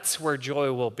that's where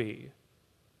joy will be.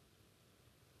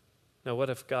 Now, what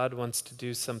if God wants to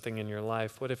do something in your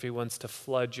life? What if He wants to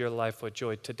flood your life with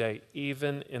joy today,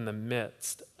 even in the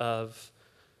midst of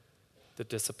the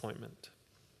disappointment?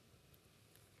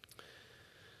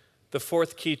 The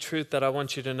 4th key truth that I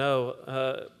want you to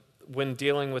know when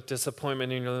dealing with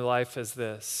disappointment in your life is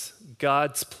this: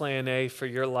 God's plan A for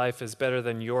your life is better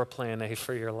than your plan A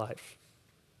for your life.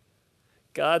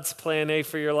 God's plan A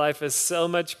for your life is so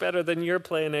much better than your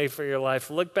plan A for your life.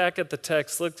 Look back at the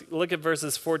text. Look at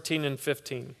verses 14 and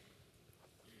 15.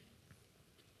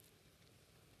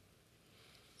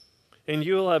 And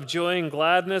you will have joy and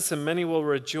gladness, and many will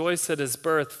rejoice at his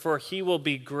birth, for he will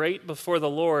be great before the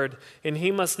Lord, and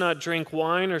he must not drink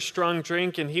wine or strong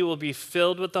drink, and he will be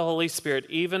filled with the Holy Spirit,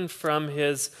 even from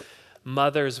his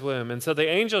mother's womb. And so the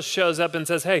angel shows up and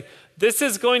says, hey, this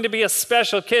is going to be a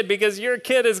special kid because your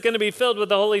kid is going to be filled with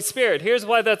the Holy Spirit. Here's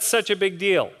why that's such a big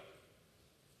deal.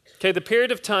 Okay, the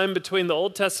period of time between the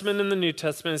Old Testament and the New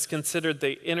Testament is considered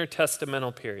the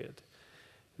intertestamental period.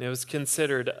 And it was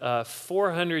considered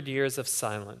 400 years of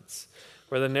silence,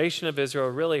 where the nation of Israel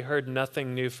really heard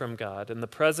nothing new from God, and the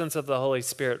presence of the Holy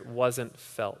Spirit wasn't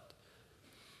felt.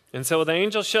 And so when the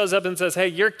angel shows up and says, hey,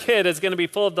 your kid is going to be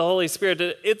full of the Holy Spirit,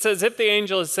 it's as if the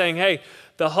angel is saying, hey,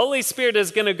 the Holy Spirit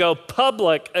is going to go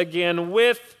public again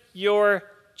with your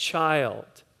child.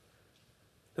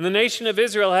 And the nation of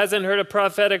Israel hasn't heard a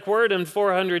prophetic word in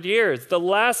 400 years. The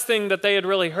last thing that they had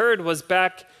really heard was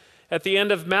back at the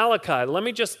end of Malachi. Let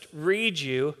me just read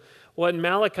you what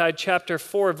Malachi chapter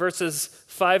 4, verses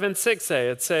 5 and 6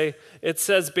 say. It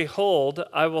says, behold,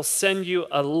 I will send you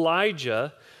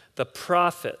Elijah, the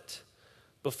prophet,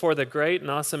 before the great and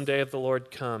awesome day of the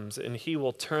Lord comes, and he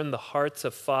will turn the hearts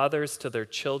of fathers to their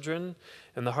children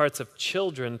and the hearts of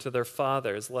children to their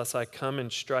fathers, lest I come and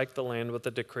strike the land with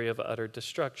a decree of utter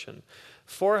destruction.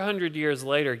 400 years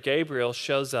later, Gabriel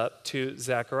shows up to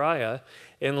Zechariah,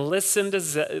 and listen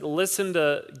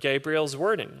to Gabriel's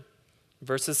wording,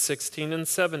 verses 16 and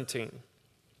 17.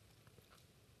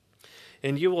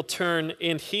 And he will turn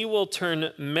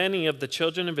many of the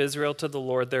children of Israel to the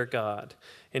Lord their God.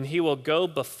 And he will go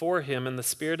before him in the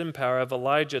spirit and power of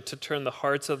Elijah to turn the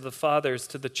hearts of the fathers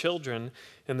to the children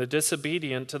and the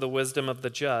disobedient to the wisdom of the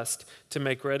just, to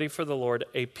make ready for the Lord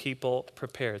a people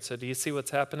prepared. So do you see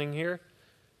what's happening here?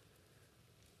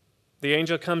 The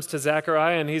angel comes to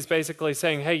Zechariah and he's basically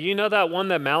saying, hey, you know that one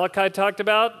that Malachi talked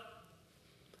about?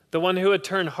 The one who would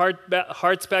turn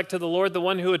hearts back to the Lord, the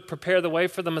one who would prepare the way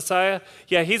for the Messiah?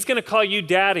 Yeah, he's going to call you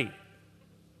daddy.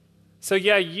 So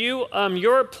yeah,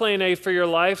 your plan A for your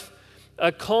life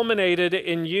culminated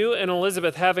in you and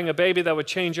Elizabeth having a baby that would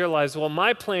change your lives. Well,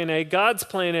 my plan A, God's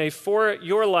plan A for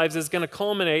your lives is going to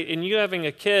culminate in you having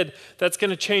a kid that's going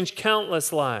to change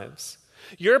countless lives.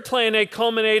 Your plan A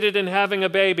culminated in having a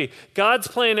baby. God's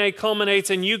plan A culminates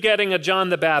in you getting a John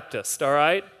the Baptist, all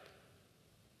right?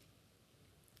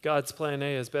 God's plan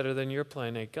A is better than your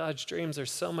plan A. God's dreams are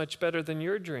so much better than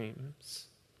your dreams.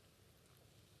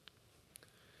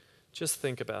 Just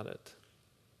think about it.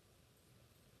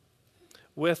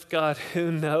 With God,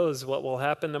 who knows what will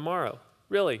happen tomorrow?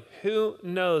 Really, who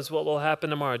knows what will happen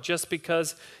tomorrow? Just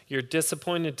because you're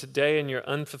disappointed today in your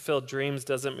unfulfilled dreams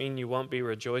doesn't mean you won't be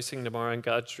rejoicing tomorrow in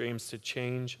God's dreams to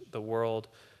change the world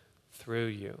through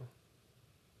you.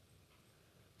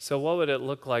 So what would it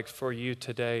look like for you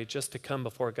today just to come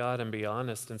before God and be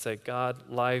honest and say, God,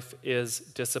 life is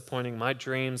disappointing. My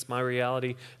dreams, my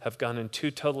reality have gone in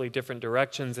two totally different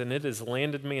directions, and it has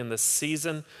landed me in this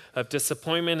season of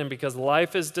disappointment. And because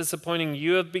life is disappointing,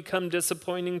 you have become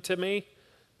disappointing to me.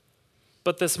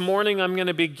 But this morning, I'm going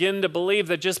to begin to believe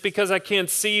that just because I can't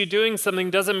see you doing something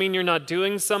doesn't mean you're not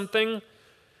doing something.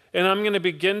 And I'm going to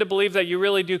begin to believe that you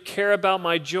really do care about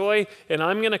my joy. And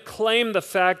I'm going to claim the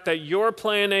fact that your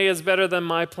plan A is better than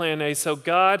my plan A. So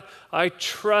God, I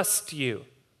trust you.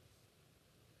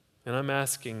 And I'm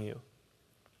asking you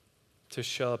to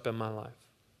show up in my life.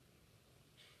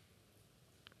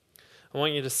 I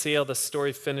want you to see how the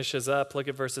story finishes up. Look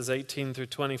at verses 18 through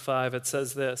 25. It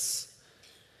says this.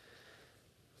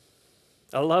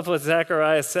 I love what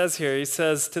Zechariah says here. He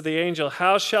says to the angel,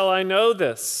 how shall I know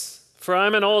this? For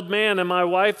I'm an old man and my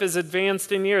wife is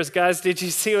advanced in years. Guys, did you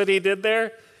see what he did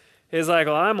there? He's like,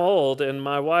 well, I'm old and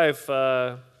my wife,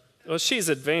 she's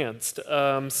advanced.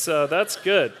 So that's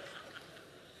good.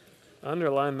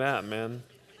 Underline that, man.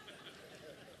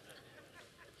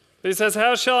 He says,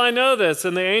 how shall I know this?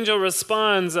 And the angel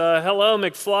responds, hello,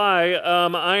 McFly.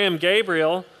 I am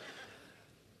Gabriel.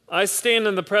 I stand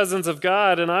in the presence of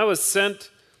God, and I was sent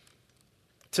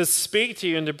to speak to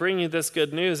you and to bring you this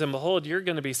good news. And behold, you're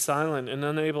going to be silent and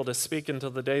unable to speak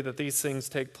until the day that these things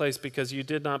take place, because you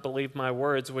did not believe my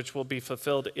words, which will be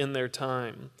fulfilled in their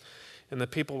time. And the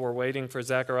people were waiting for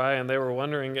Zechariah, and they were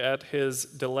wondering at his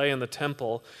delay in the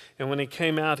temple. And when he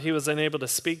came out, he was unable to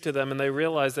speak to them, and they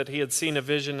realized that he had seen a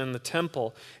vision in the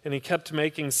temple. And he kept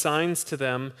making signs to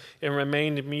them and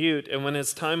remained mute. And when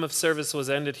his time of service was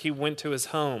ended, he went to his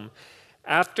home.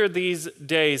 After these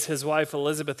days, his wife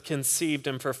Elizabeth conceived,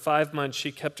 and for 5 months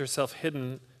she kept herself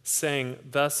hidden, saying,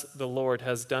 "Thus the Lord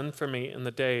has done for me in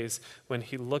the days when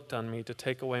he looked on me to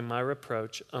take away my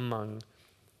reproach among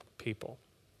people."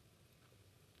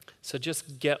 So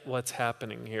just get what's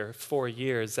happening here. 4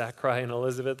 years, Zachariah and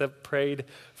Elizabeth have prayed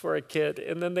for a kid,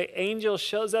 and then the angel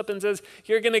shows up and says,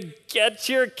 "You're going to get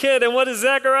your kid." And what does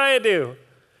Zachariah do?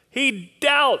 He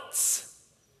doubts.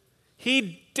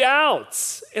 He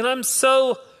doubts. And I'm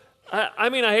so, I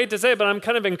hate to say it, but I'm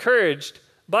kind of encouraged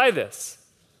by this.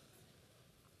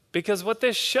 Because what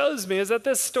this shows me is that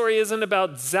this story isn't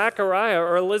about Zachariah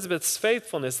or Elizabeth's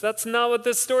faithfulness. That's not what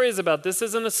this story is about. This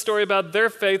isn't a story about their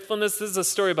faithfulness. This is a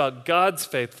story about God's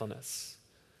faithfulness.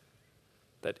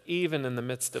 That even in the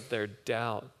midst of their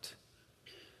doubt,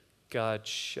 God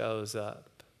shows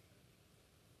up.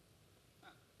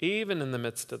 Even in the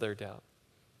midst of their doubt,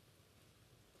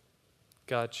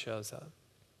 God shows up.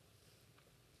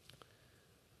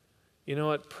 You know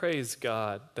what? Praise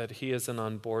God that he isn't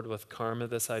on board with karma,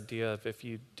 this idea of if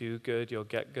you do good, you'll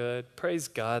get good. Praise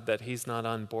God that he's not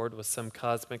on board with some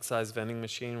cosmic-sized vending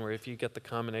machine where if you get the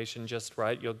combination just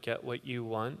right, you'll get what you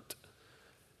want.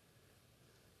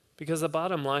 Because the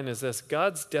bottom line is this: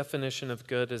 God's definition of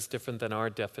good is different than our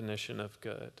definition of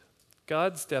good.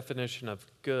 God's definition of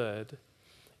good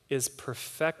is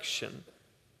perfection.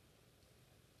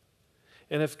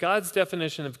 And if God's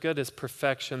definition of good is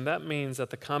perfection, that means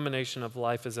that the combination of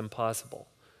life is impossible.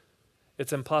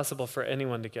 It's impossible for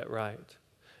anyone to get right.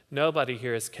 Nobody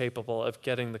here is capable of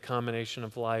getting the combination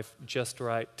of life just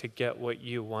right to get what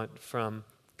you want from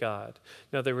God.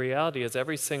 Now, the reality is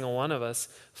every single one of us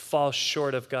falls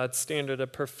short of God's standard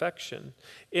of perfection.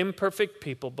 Imperfect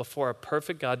people before a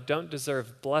perfect God don't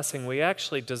deserve blessing. We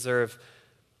actually deserve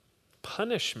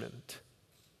punishment.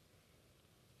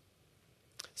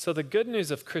 So the good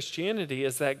news of Christianity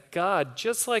is that God,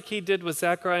 just like he did with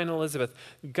Zachariah and Elizabeth,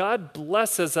 God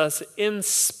blesses us in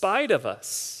spite of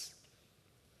us.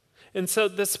 And so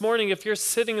this morning, if you're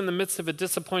sitting in the midst of a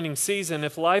disappointing season,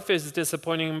 if life is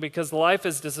disappointing, because life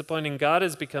is disappointing, God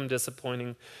has become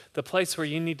disappointing, the place where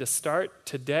you need to start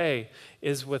today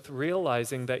is with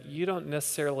realizing that you don't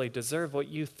necessarily deserve what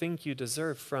you think you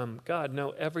deserve from God.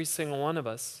 No, every single one of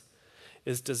us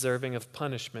is deserving of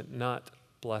punishment, not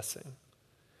blessing.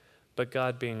 But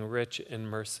God, being rich in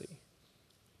mercy,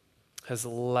 has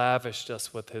lavished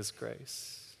us with his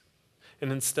grace.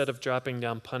 And instead of dropping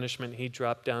down punishment, he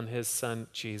dropped down his son,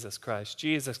 Jesus Christ.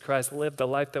 Jesus Christ lived the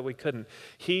life that we couldn't.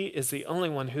 He is the only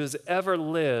one who's ever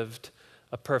lived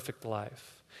a perfect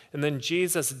life. And then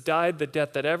Jesus died the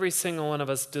death that every single one of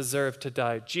us deserved to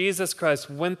die. Jesus Christ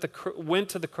went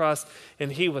to the cross,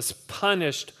 and he was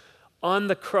punished on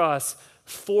the cross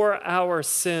for our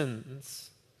sins.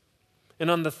 And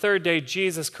on the third day,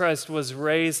 Jesus Christ was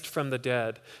raised from the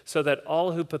dead so that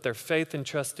all who put their faith and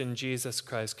trust in Jesus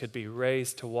Christ could be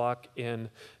raised to walk in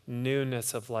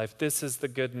newness of life. This is the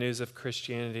good news of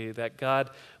Christianity, that God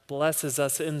blesses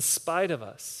us in spite of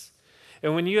us.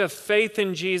 And when you have faith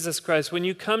in Jesus Christ, when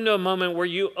you come to a moment where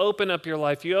you open up your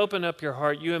life, you open up your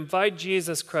heart, you invite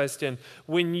Jesus Christ in,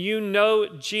 when you know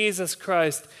Jesus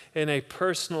Christ in a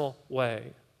personal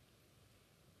way,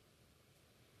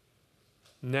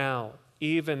 now,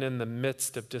 even in the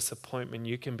midst of disappointment,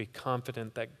 you can be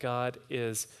confident that God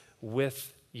is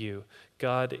with you.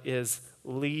 God is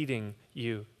leading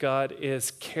you. God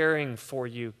is caring for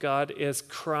you. God is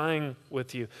crying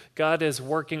with you. God is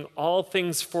working all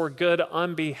things for good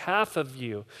on behalf of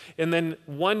you. And then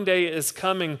one day is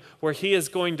coming where he is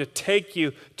going to take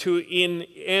you to in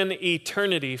an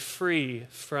eternity free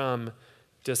from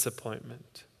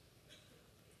disappointment.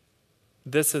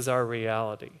 This is our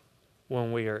reality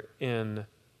when we are in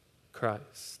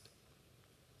Christ.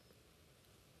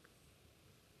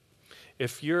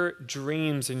 If your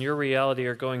dreams and your reality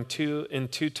are going in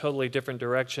two totally different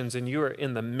directions and you are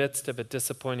in the midst of a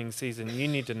disappointing season, you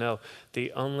need to know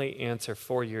the only answer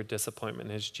for your disappointment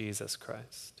is Jesus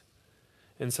Christ.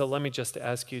 And so let me just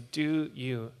ask you, do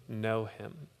you know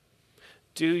him?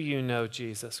 Do you know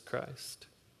Jesus Christ?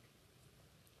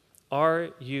 Are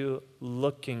you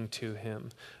looking to him?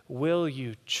 Will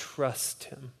you trust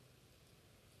him?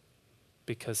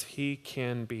 Because he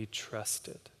can be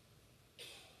trusted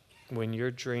when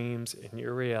your dreams and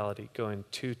your reality go in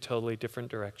two totally different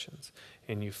directions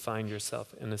and you find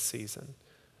yourself in a season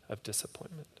of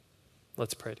disappointment.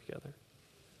 Let's pray together.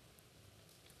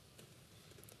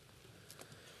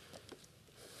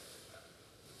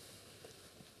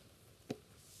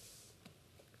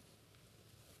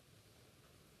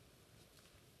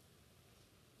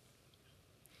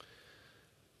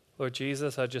 Lord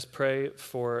Jesus, I just pray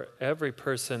for every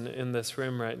person in this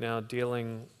room right now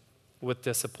dealing with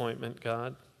disappointment,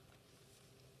 God.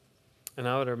 And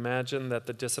I would imagine that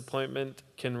the disappointment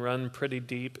can run pretty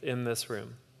deep in this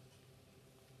room.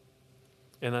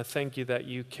 And I thank you that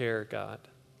you care, God.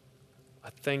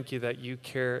 I thank you that you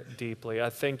care deeply.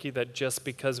 I thank you that just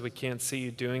because we can't see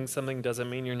you doing something doesn't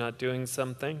mean you're not doing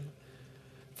something.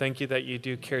 Thank you that you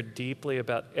do care deeply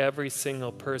about every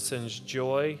single person's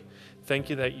joy.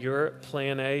 Thank you that your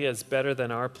plan A is better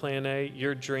than our plan A.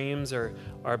 Your dreams are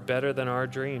better than our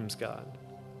dreams, God.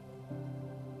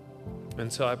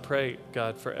 And so I pray,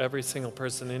 God, for every single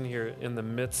person in here in the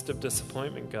midst of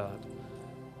disappointment, God,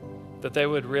 that they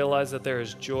would realize that there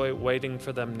is joy waiting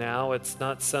for them now. It's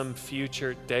not some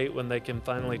future date when they can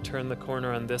finally turn the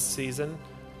corner on this season.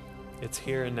 It's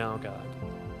here and now, God.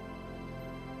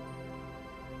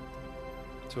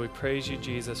 So we praise you,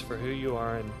 Jesus, for who you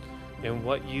are and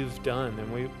what you've done.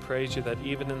 And we praise you that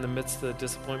even in the midst of the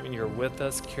disappointment, you're with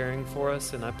us, caring for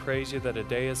us. And I praise you that a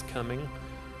day is coming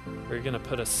where you're going to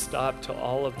put a stop to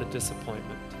all of the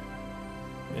disappointment.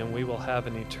 And we will have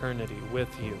an eternity with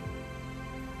you,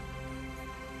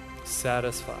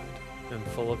 satisfied and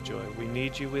full of joy. We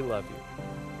need you. We love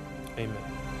you. Amen.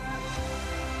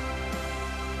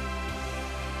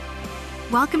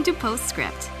 Welcome to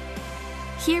Postscript.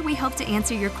 Here we hope to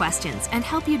answer your questions and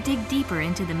help you dig deeper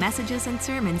into the messages and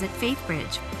sermons at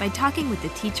FaithBridge by talking with the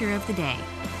teacher of the day.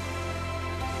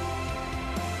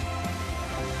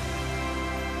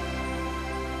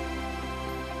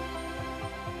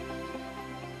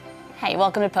 Hey,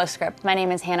 welcome to Postscript. My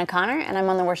name is Hannah Connor, and I'm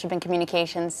on the Worship and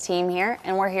Communications team here,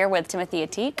 and we're here with Timothy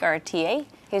Atik, our TA.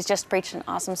 He's just preached an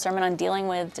awesome sermon on dealing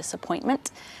with disappointment,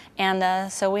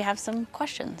 and so we have some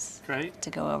questions to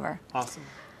go over. Awesome.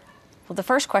 Well, the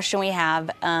first question we have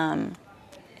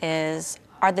is,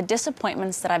 are the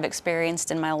disappointments that I've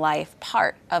experienced in my life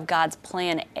part of God's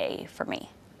plan A for me?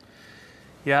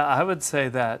 Yeah, I would say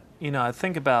that, I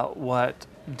think about what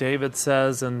David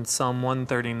says in Psalm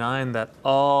 139, that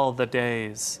all the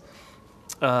days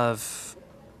of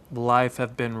life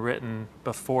have been written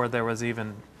before there was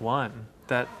even one.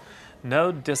 That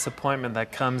no disappointment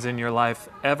that comes in your life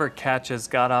ever catches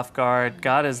God off guard.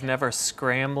 God is never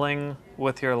scrambling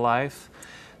with your life.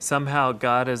 Somehow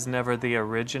God is never the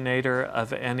originator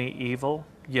of any evil,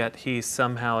 yet he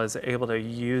somehow is able to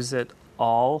use it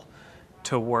all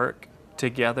to work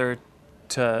together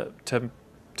to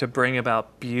bring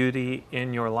about beauty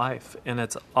in your life. And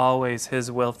it's always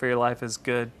his will for your life is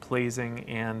good, pleasing,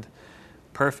 and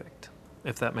perfect,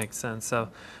 if that makes sense. So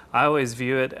I always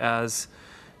view it as,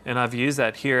 and I've used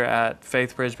that here at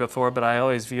FaithBridge before, but I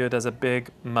always view it as a big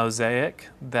mosaic,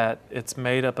 that it's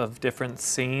made up of different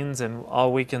scenes, and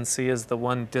all we can see is the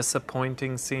one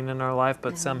disappointing scene in our life,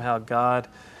 but somehow God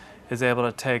is able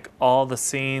to take all the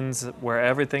scenes where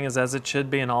everything is as it should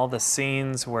be and all the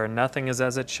scenes where nothing is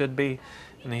as it should be,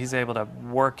 and he's able to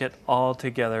work it all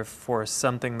together for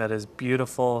something that is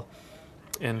beautiful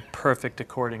and perfect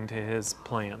according to his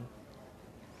plan.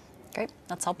 Great,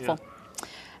 that's helpful.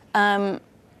 Yeah.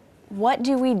 What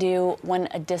do we do when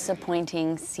a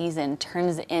disappointing season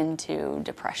turns into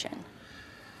depression?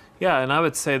 Yeah, and I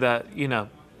would say that,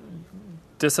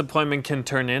 disappointment can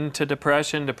turn into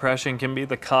depression. Depression can be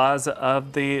the cause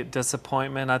of the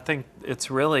disappointment. I think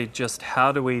it's really just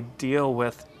how do we deal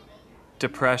with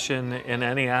depression in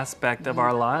any aspect of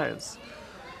our lives.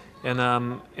 And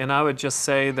I would just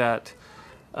say that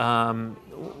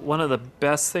one of the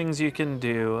best things you can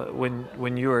do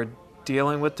when you are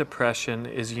dealing with depression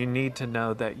is you need to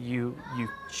know that you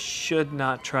should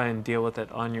not try and deal with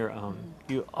it on your own.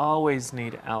 You always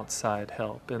need outside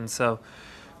help. And so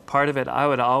part of it, I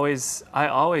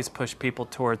always push people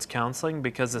towards counseling,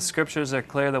 because the scriptures are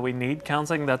clear that we need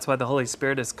counseling. That's why the Holy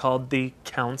Spirit is called the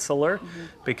counselor,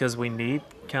 because we need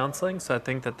counseling. So I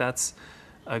think that that's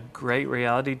a great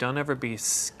reality. Don't ever be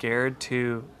scared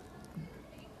to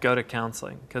go to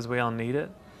counseling, because we all need it.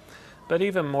 But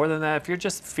even more than that, if you're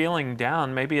just feeling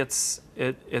down, maybe it's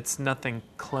nothing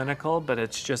clinical, but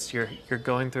it's just you're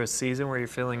going through a season where you're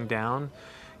feeling down.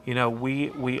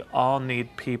 We all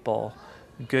need people,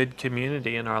 good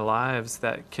community in our lives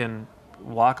that can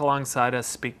walk alongside us,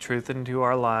 speak truth into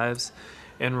our lives,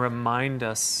 and remind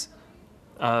us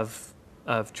of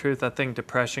truth. I think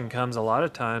depression comes a lot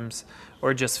of times,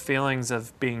 or just feelings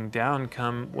of being down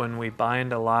come when we buy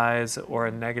into lies or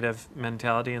a negative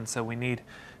mentality, and so we need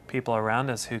people around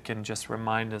us who can just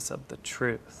remind us of the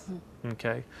truth,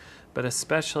 okay? But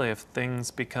especially if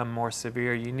things become more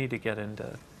severe, you need to get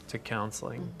into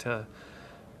counseling to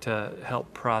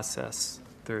help process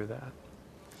through that.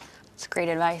 That's great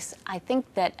advice. I think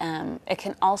that it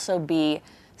can also be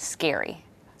scary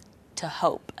to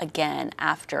hope again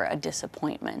after a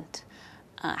disappointment.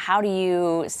 How do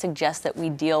you suggest that we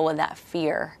deal with that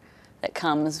fear that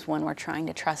comes when we're trying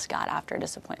to trust God after a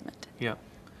disappointment? Yeah.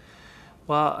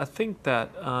 Well, I think that,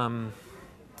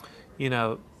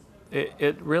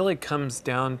 it really comes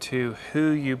down to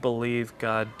who you believe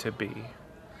God to be.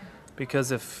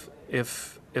 Because if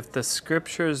the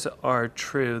scriptures are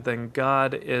true, then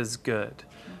God is good.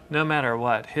 No matter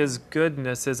what, his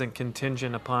goodness isn't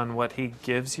contingent upon what he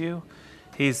gives you.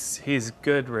 He's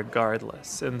good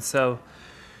regardless. And so,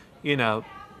 you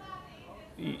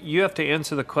have to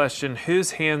answer the question,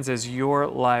 whose hands is your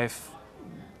life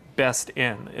best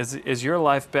in? Is your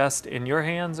life best in your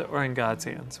hands or in God's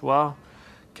hands? Well,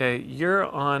 okay, you're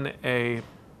on a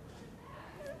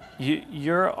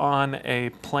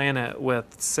planet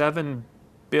with 7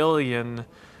 billion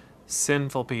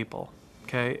sinful people,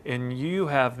 okay? And you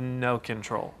have no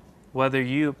control. Whether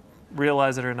you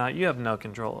realize it or not, you have no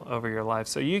control over your life.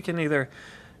 So you can either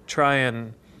try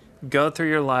and go through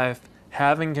your life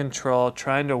having control,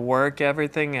 trying to work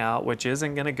everything out, which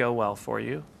isn't going to go well for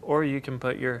you, or you can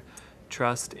put your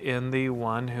trust in the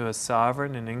one who is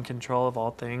sovereign and in control of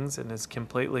all things and is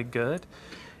completely good.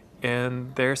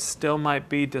 And there still might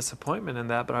be disappointment in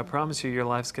that, but I promise you your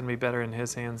life's going to be better in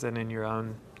his hands than in your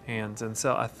own hands. And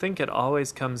so I think it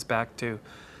always comes back to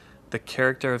the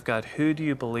character of God. Who do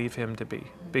you believe him to be?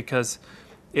 Because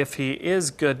if he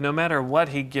is good, no matter what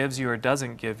he gives you or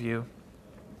doesn't give you,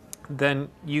 then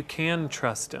you can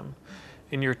trust him.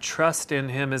 And your trust in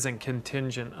him isn't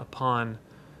contingent upon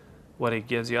what he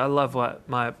gives you. I love what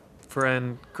my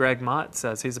friend Greg Mott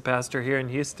says. He's a pastor here in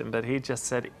Houston, but he just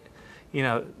said,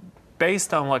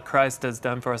 based on what Christ has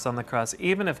done for us on the cross,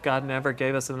 even if God never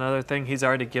gave us another thing, he's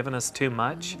already given us too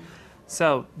much.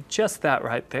 So just that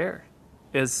right there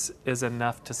is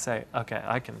enough to say, okay,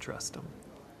 I can trust him.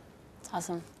 That's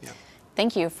awesome. Yeah.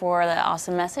 Thank you for the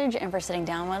awesome message and for sitting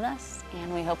down with us.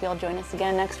 And we hope you'll join us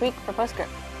again next week for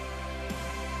Postscript.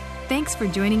 Thanks for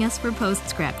joining us for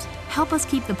Postscript. Help us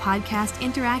keep the podcast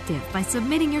interactive by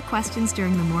submitting your questions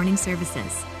during the morning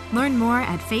services. Learn more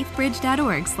at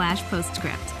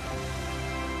faithbridge.org/postscript.